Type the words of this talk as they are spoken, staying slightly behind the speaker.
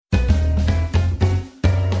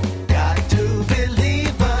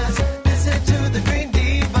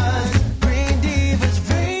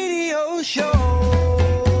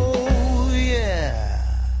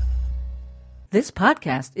This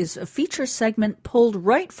podcast is a feature segment pulled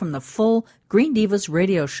right from the full Green Divas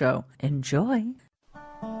radio show. Enjoy.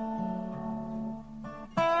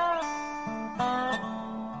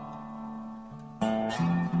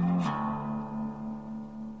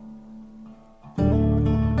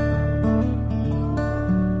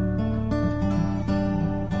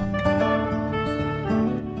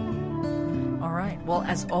 All right. Well,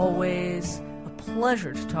 as always,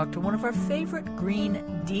 pleasure to talk to one of our favorite green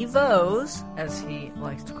divos, as he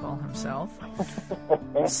likes to call himself.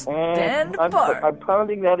 Stan Bart. I'm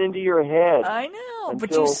pounding that into your head. I know,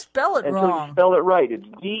 but you spell it wrong. Until you spell it right. It's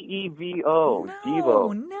D-E-V-O,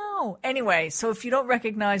 Devo. No. Anyway, so if you don't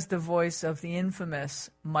recognize the voice of the infamous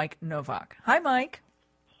Mike Novak. Hi, Mike.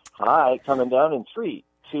 Hi, coming down in 3,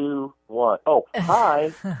 2, 1. Oh,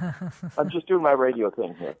 hi. I'm just doing my radio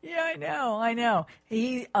thing here. Yeah, I know.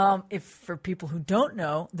 He, if for people who don't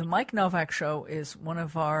know, the Mike Novak Show is one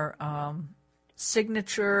of our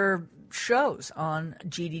signature shows on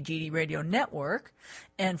GDGD Radio Network,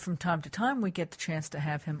 and from time to time we get the chance to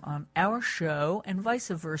have him on our show, and vice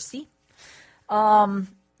versa.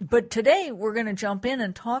 But today we're going to jump in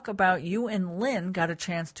and talk about you and Lynn got a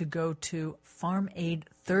chance to go to Farm Aid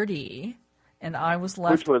 30. And I was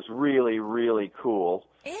left, which was really, really cool.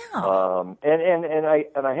 Yeah. And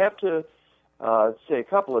I have to say a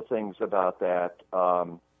couple of things about that.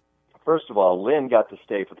 First of all, Lynn got to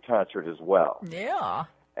stay for the concert as well. Yeah.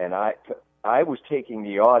 And I was taking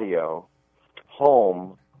the audio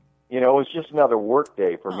home. You know, it was just another work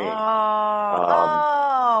day for me.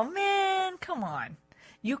 Oh man, come on!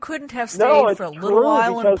 You couldn't have stayed for a little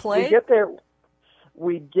while and played.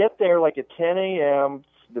 We get there like at 10 a.m.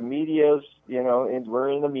 The media's, and we're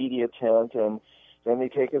in the media tent, and then they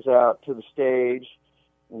take us out to the stage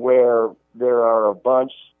where there are a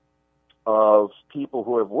bunch of people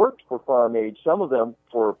who have worked for Farm Aid, some of them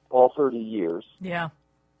for all 30 years. Yeah.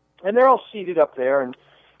 And they're all seated up there, and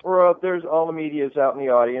there's all the media's out in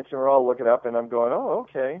the audience, and we're all looking up, and I'm going, oh,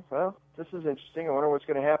 okay, well, this is interesting. I wonder what's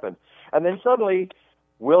going to happen. And then suddenly,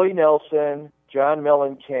 Willie Nelson, John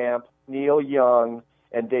Mellencamp, Neil Young,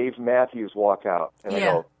 and Dave Matthews walk out, and I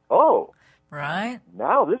go, "Oh, right!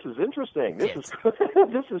 Now this is interesting. This is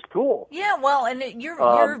cool." Yeah, well, and you're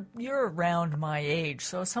around my age,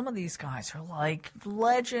 so some of these guys are like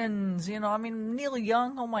legends. I mean, Neil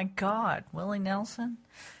Young. Oh my God, Willie Nelson.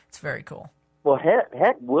 It's very cool. Well,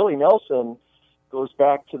 heck, Willie Nelson goes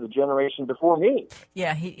back to the generation before me.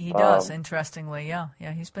 Yeah, he does. Interestingly, yeah,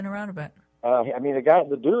 he's been around a bit. I mean,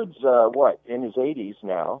 the dude's in his 80s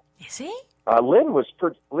now. Is he? Lynn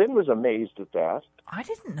was amazed at that. I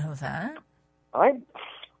didn't know that.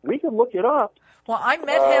 We can look it up. Well, I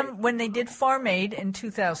met him when they did Farm Aid in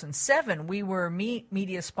 2007. We were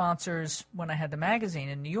media sponsors when I had the magazine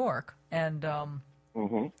in New York, and I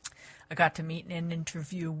got to meet and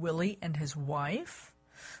interview Willie and his wife,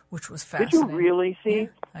 which was fascinating. Did you really? See, yeah,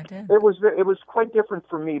 I did. It was quite different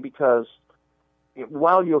for me because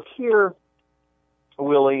while you'll hear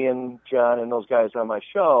Willie and John and those guys on my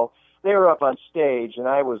show, they were up on stage, and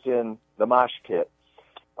I was in the mosh pit.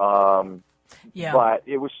 But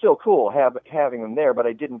it was still cool having them there, but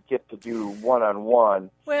I didn't get to do one-on-one.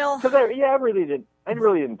 Well, because I really didn't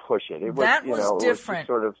push it. It was, that was different.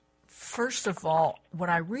 It was sort of. First of all, what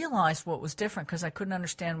I realized what was different, because I couldn't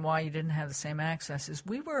understand why you didn't have the same access, is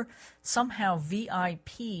we were somehow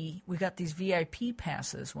VIP. We got these VIP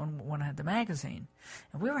passes when I had the magazine,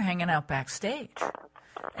 and we were hanging out backstage.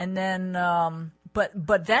 And then,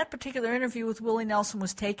 but that particular interview with Willie Nelson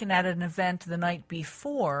was taken at an event the night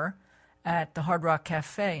before at the Hard Rock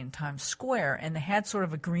Cafe in Times Square, and they had sort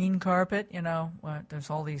of a green carpet,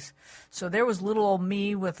 there's all these. So there was little old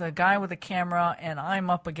me with a guy with a camera, and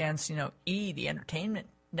I'm up against, the Entertainment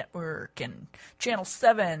Network and Channel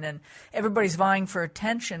 7, and everybody's vying for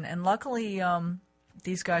attention. And luckily,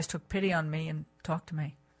 these guys took pity on me and talked to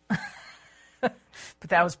me. But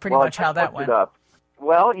that was pretty much how that went.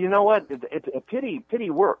 Well, you know what? Pity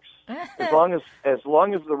works as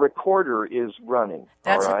long as the recorder is running.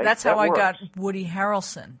 That's how I got Woody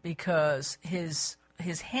Harrelson, because his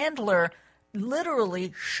handler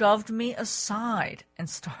literally shoved me aside and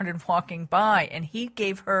started walking by, and he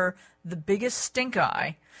gave her the biggest stink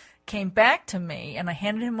eye. Came back to me, and I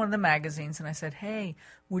handed him one of the magazines, and I said, "Hey,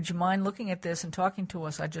 would you mind looking at this and talking to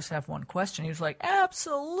us? I just have one question." He was like,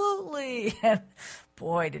 "Absolutely." And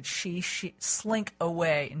boy, did she slink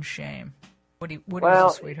away in shame. Woody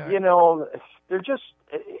was a sweetheart. They're just.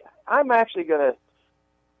 I'm actually gonna.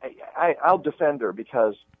 I'll defend her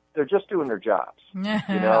because they're just doing their jobs.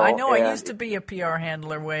 I know. I used to be a PR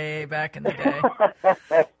handler way back in the day.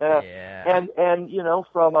 Yeah. And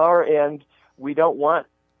from our end, we don't want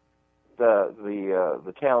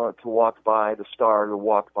the talent to walk by, the star to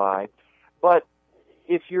walk by. But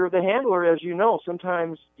if you're the handler, as you know,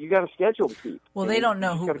 sometimes you got a schedule to keep. Well, they don't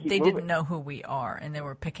know didn't know who we are, and they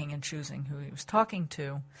were picking and choosing who he was talking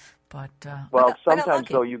to. But sometimes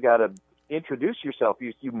though you got to introduce yourself.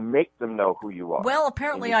 You make them know who you are. Well,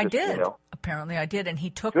 apparently I did. Apparently I did, and he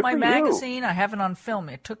took my magazine. I have it on film.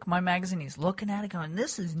 He took my magazine. He's looking at it, going,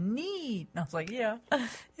 "This is neat." And I was like, "Yeah,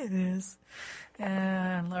 it is."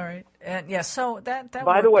 And all right, and yeah. So that.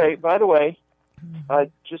 By the way.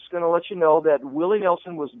 Just going to let you know that Willie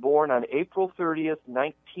Nelson was born on April 30th,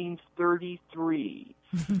 1933.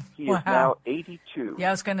 He Wow. is now 82. Yeah,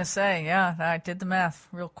 I was going to say, yeah, I did the math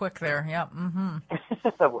real quick there. Yeah, mm-hmm.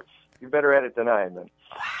 You're better at it than I am, then.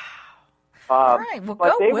 Wow. All right, well,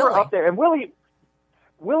 but go they Willie. were up there, and Willie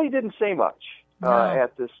didn't say much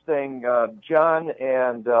at this thing. John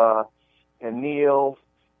and Neil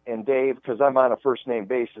and Dave, because I'm on a first-name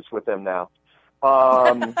basis with them now,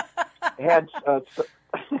 had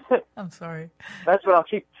I'm sorry. That's what I'll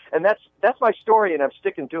keep, and that's my story, and I'm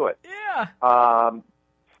sticking to it. Yeah.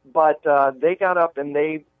 But they got up and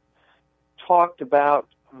they talked about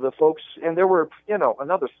the folks, and there were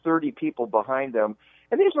another 30 people behind them,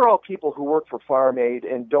 and these are all people who work for Farm Aid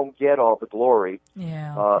and don't get all the glory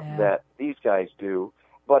that these guys do,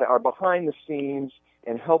 but are behind the scenes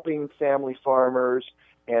and helping family farmers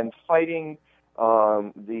and fighting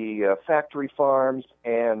the factory farms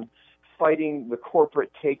and fighting the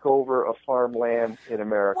corporate takeover of farmland in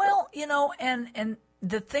America. Well, and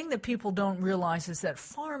the thing that people don't realize is that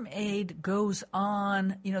Farm Aid goes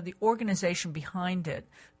on, the organization behind it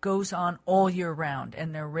goes on all year round,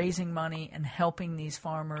 and they're raising money and helping these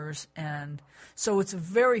farmers. And so it's a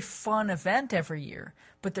very fun event every year,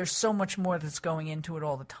 but there's so much more that's going into it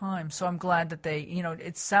all the time. So I'm glad that they,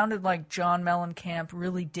 it sounded like John Mellencamp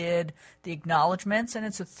really did the acknowledgments, and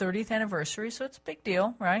it's a 30th anniversary, so it's a big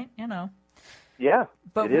deal, right? Yeah,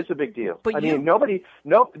 it is a big deal. But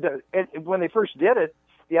when they first did it,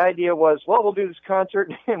 the idea was, well, we'll do this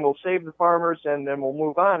concert and we'll save the farmers and then we'll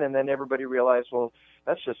move on. And then everybody realized, well,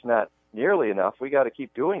 that's just not nearly enough. We got to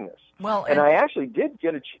keep doing this. Well, and I actually did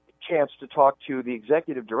get a chance to talk to the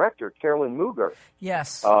executive director, Carolyn Mugar.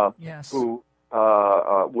 Yes. Who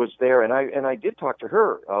was there, and I did talk to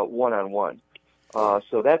her one-on-one.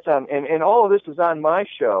 So that's on, and all of this is on my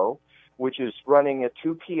show, which is running at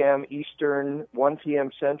 2 p.m. Eastern, 1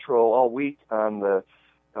 p.m. Central all week on the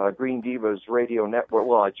Green Divas radio network,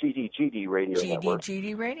 GDGD radio network.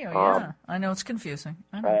 GDGD radio, yeah. I know it's confusing.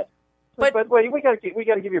 But wait, we got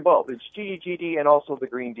to give you both. It's GDGD and also the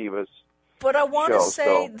Green Divas. But I want to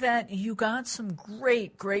say that you got some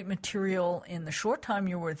great material in the short time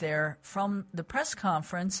you were there from the press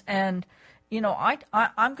conference, and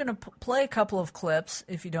I'm going to play a couple of clips,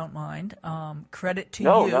 if you don't mind. Credit to you.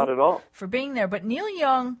 No, not at all. For being there. But Neil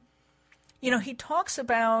Young, he talks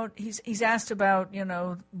about, he's asked about,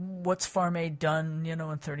 what's Farm Aid done,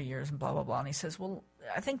 in 30 years and blah, blah, blah. And he says, well,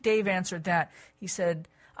 I think Dave answered that. He said,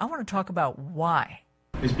 I want to talk about why.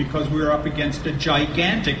 Is because we're up against a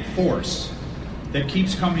gigantic force that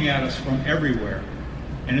keeps coming at us from everywhere.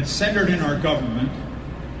 And it's centered in our government.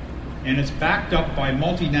 And it's backed up by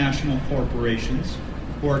multinational corporations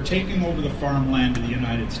who are taking over the farmland of the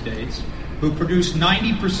United States, who produce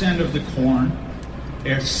 90% of the corn.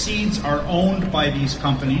 Their seeds are owned by these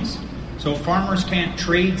companies, so farmers can't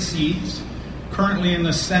trade seeds. Currently in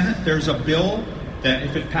the Senate, there's a bill that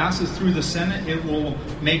if it passes through the Senate, it will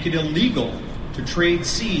make it illegal to trade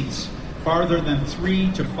seeds farther than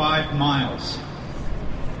 3 to 5 miles.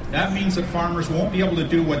 That means that farmers won't be able to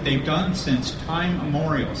do what they've done since time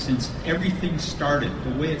immemorial, since everything started,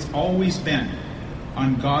 the way it's always been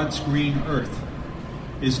on God's green earth,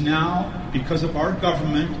 is now, because of our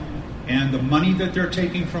government and the money that they're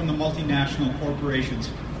taking from the multinational corporations,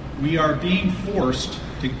 we are being forced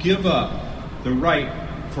to give up the right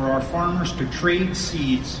for our farmers to trade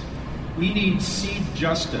seeds. We need seed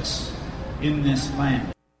justice in this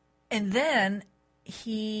land. And then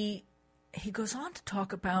he goes on to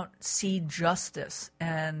talk about seed justice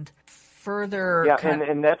and further... Yeah,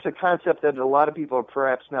 and that's a concept that a lot of people are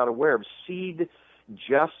perhaps not aware of, seed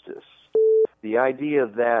justice. The idea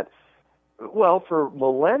that, well, for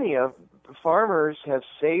millennia, farmers have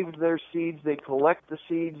saved their seeds, they collect the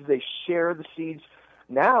seeds, they share the seeds.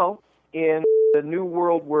 Now, in the new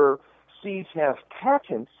world where seeds have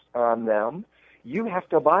patents on them, you have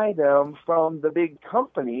to buy them from the big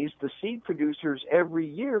companies, the seed producers, every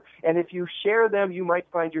year. And if you share them, you might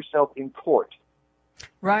find yourself in court.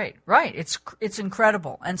 Right. It's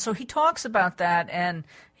incredible. And so he talks about that. And,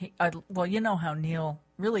 you know how Neil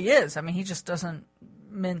really is. I mean, he just doesn't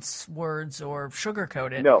mince words or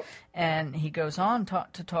sugarcoat it. No. And he goes on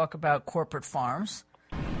to talk about corporate farms.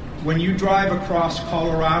 When you drive across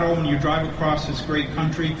Colorado, when you drive across this great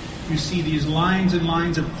country, you see these lines and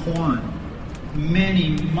lines of corn,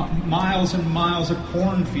 many miles and miles of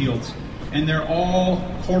cornfields, and they're all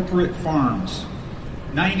corporate farms.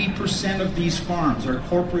 90% of these farms are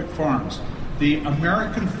corporate farms. The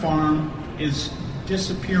American farm is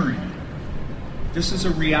disappearing. This is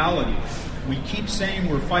a reality. We keep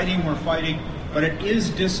saying we're fighting, but it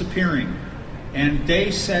is disappearing. And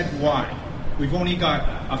they said why. We've only got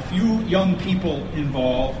a few young people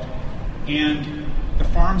involved, and the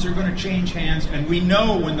farms are going to change hands. And we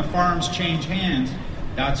know when the farms change hands,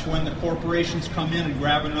 that's when the corporations come in and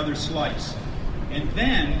grab another slice. And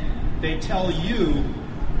then they tell you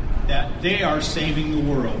that they are saving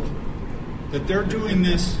the world, that they're doing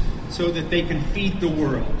this so that they can feed the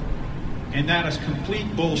world. And that is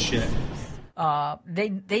complete bullshit. They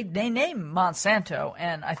name Monsanto,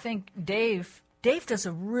 and I think Dave does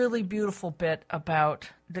a really beautiful bit about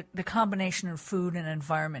the combination of food and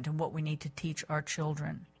environment and what we need to teach our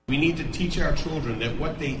children. We need to teach our children that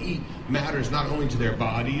what they eat matters not only to their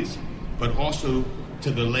bodies, but also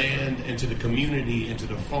to the land and to the community and to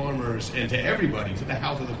the farmers and to everybody, to the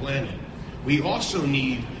health of the planet. We also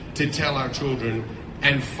need to tell our children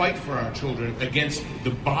and fight for our children against the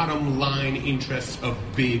bottom line interests of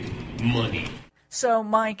big money. So,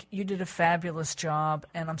 Mike, you did a fabulous job,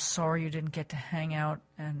 and I'm sorry you didn't get to hang out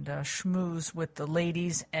and schmooze with the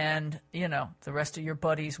ladies and, the rest of your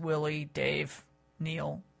buddies, Willie, Dave,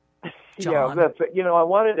 Neil, John. Yeah, I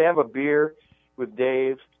wanted to have a beer with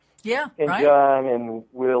Dave. Yeah, and right? John and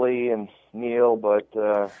Willie and Neil, but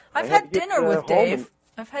I've had dinner with Dave.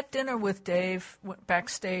 I've had dinner with Dave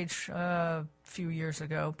backstage a few years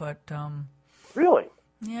ago, but really,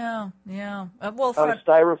 yeah. On a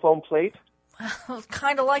styrofoam plate.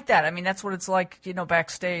 Kind of like that. I mean, that's what it's like,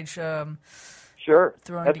 backstage. Sure,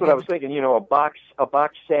 that's what I was thinking. A box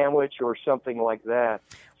sandwich or something like that.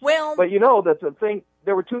 Well, but that's the thing.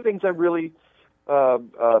 There were two things I really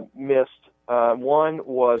missed. One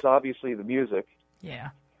was obviously the music. Yeah.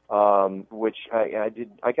 Which I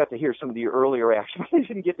got to hear some of the earlier acts. I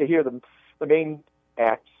didn't get to hear the main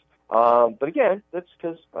acts. But again, that's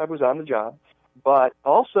because I was on the job. But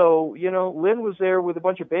also, Lynn was there with a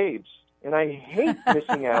bunch of babes, and I hate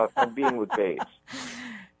missing out on being with babes.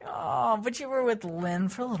 Oh, but you were with Lynn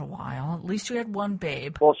for a little while. At least you had one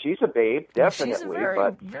babe. Well, she's a babe, definitely. She's a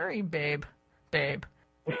very, very babe.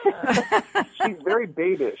 She's very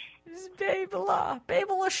babish. She's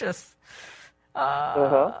babelicious.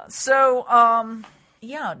 So, I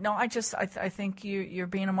think you're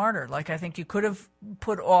being a martyr. Like, I think you could have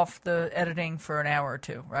put off the editing for an hour or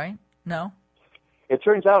two, right? No? It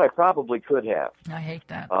turns out I probably could have. I hate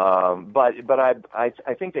that. But I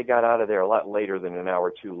think they got out of there a lot later than an hour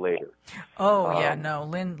or two later. Oh, yeah, no.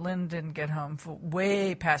 Lynn didn't get home for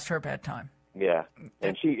way past her bedtime. Yeah,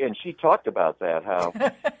 and she talked about that, how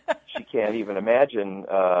she can't even imagine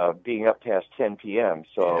being up past 10 p.m.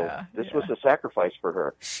 So this was a sacrifice for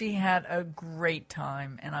her. She had a great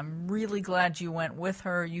time, and I'm really glad you went with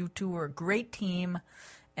her. You two were a great team,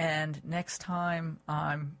 and next time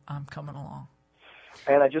I'm coming along.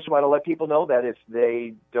 And I just want to let people know that if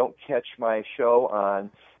they don't catch my show on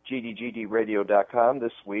gdgdradio.com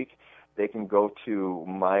this week, they can go to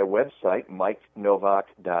my website,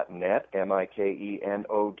 mikenovak.net,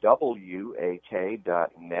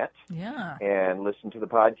 MikeNowak.net, and listen to the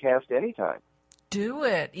podcast anytime. Do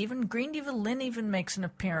it. Even Green Diva Lynn even makes an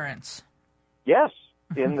appearance. Yes,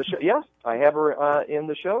 in the show. Yes, I have her in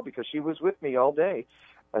the show because she was with me all day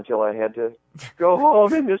until I had to go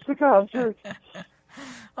home and miss the concert.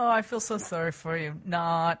 Oh, I feel so sorry for you.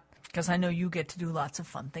 Not, because I know you get to do lots of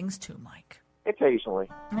fun things too, Mike. Occasionally.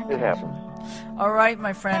 It happens. All right,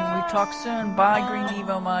 my friend. We talk soon. Bye, Green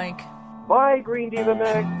Diva Mike. Bye, Green Diva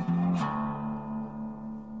Meg.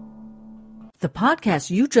 The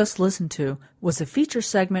podcast you just listened to was a feature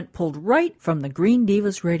segment pulled right from the Green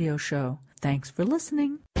Divas radio show. Thanks for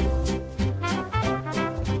listening.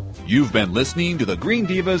 You've been listening to the Green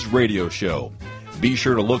Divas radio show. Be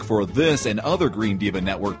sure to look for this and other Green Diva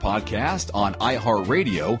Network podcasts on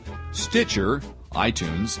iHeartRadio, Stitcher,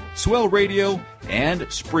 iTunes, Swell Radio, and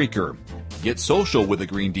Spreaker. Get social with the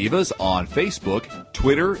Green Divas on Facebook,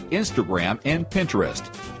 Twitter, Instagram, and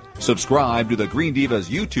Pinterest. Subscribe to the Green Divas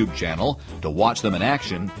YouTube channel to watch them in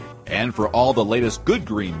action. And for all the latest good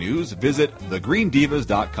green news, visit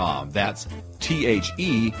thegreendivas.com. That's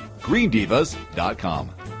THE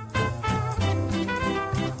greendivas.com.